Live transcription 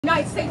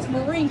United States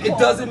Marine Corps. It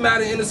doesn't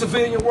matter in the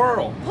civilian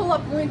world. Pull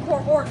up Marine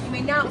Corps org. You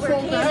may not wear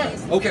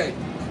cannons. Okay,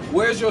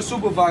 where's your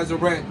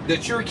supervisor at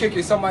that you're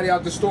kicking somebody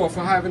out the store for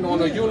having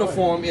on a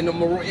uniform in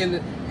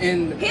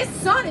the His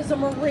son is a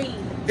Marine.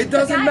 It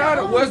doesn't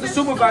matter. Where's the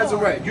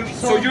supervisor at?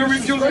 So you're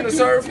refusing to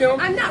serve him?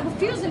 I'm not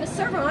refusing to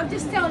serve him. I'm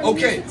just telling him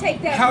to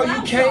take that. How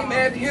you came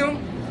at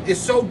him is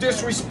so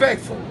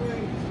disrespectful.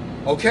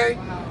 Okay?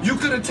 You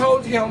could have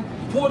told him,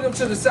 pulled him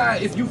to the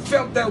side if you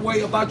felt that way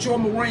about your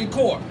Marine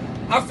Corps.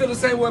 I feel the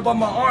same way about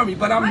my Army,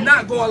 but I'm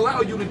not going to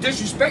allow you to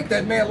disrespect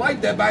that man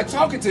like that by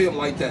talking to him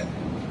like that.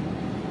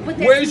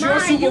 Where's your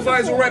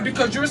supervisor at?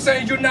 Because you're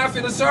saying you're not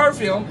going to serve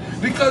him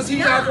because he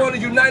have on a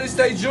United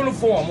States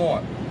uniform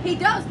on. He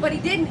does, but he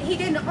didn't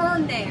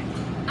earn that.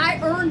 I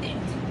earned it.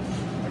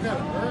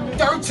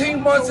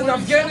 13 months in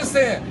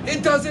Afghanistan.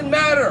 It doesn't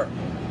matter.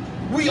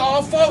 We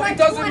all fought. It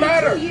doesn't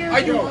matter.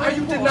 Are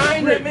you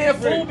denying that man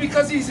food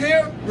because he's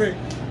here?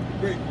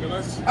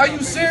 Are you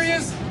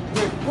serious?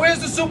 Where's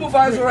the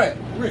supervisor at?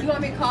 You want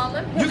me to call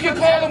him? You can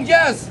call him,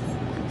 yes.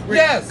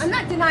 Yes. I'm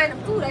not denying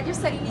him food. I just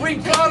said he needs to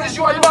take Regardless,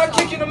 you are not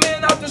kicking a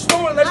man out the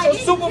store unless your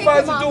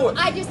supervisor do it.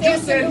 I just You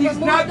said he's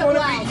not going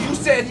to be. You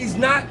said he's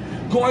not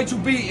going to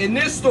be in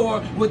this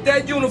store with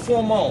that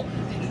uniform on.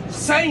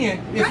 Saying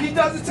if he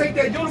doesn't take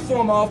that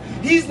uniform off,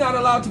 he's not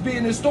allowed to be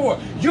in this store.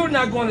 You're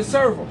not going to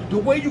serve him. The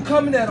way you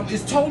coming at him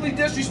is totally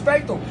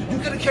disrespectful. You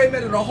could have came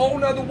at it a whole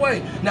nother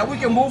way. Now we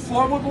can move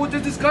forward with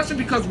the discussion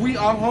because we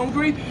are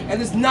hungry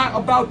and it's not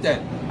about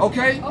that.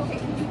 Okay? Okay,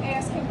 can you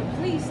ask him to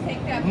please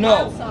take that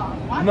blouse off?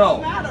 Why does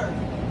it matter?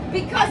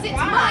 Because it's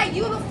my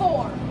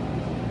uniform.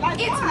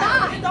 It's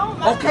mine. It don't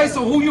matter. Okay,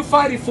 so who you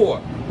fighting for?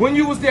 When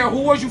you was there,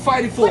 who was you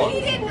fighting for? But he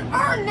didn't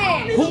earn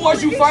that. Who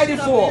was you fighting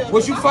for?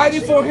 Was you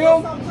fighting for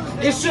him?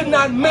 It should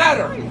not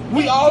matter.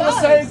 We all the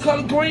same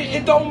color green.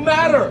 It don't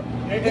matter.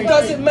 It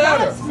doesn't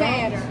matter.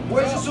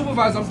 Where's your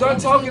supervisor? I'm done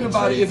talking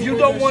about it. If you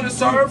don't want to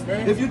serve,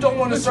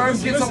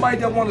 get somebody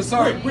that want to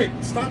serve. Rick,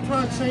 stop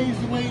trying to change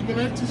the way you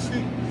act to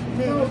shit.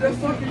 No, that's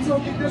fucking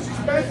totally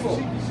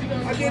disrespectful.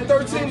 I did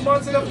 13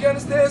 months in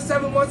Afghanistan,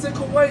 7 months in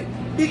Kuwait.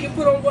 He can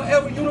put on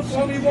whatever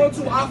uniform he wants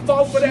to. I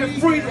fought for that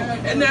freedom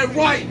and that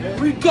right,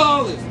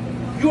 regardless.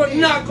 You are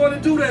not going to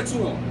do that to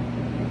him.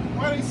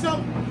 Why they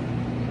sell?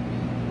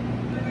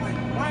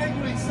 Why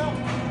do they sell?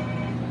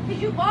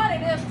 Because you bought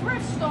it at a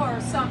thrift store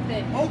or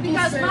something.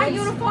 Because my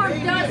uniform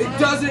doesn't. It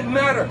doesn't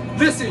matter.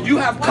 Listen, you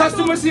have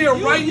customers here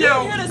right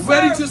now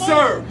ready to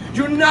serve.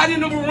 You're not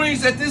in the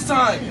Marines at this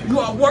time. You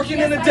are working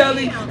in a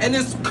deli and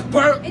it's...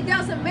 It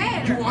doesn't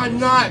matter. You are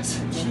not.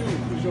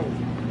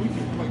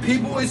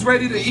 People is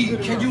ready to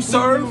eat. Can you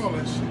serve?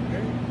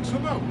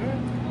 Chill out,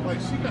 man. Like,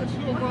 she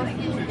don't want to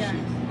do this shit.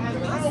 I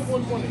don't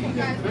want to eat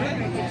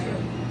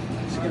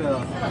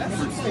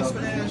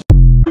that.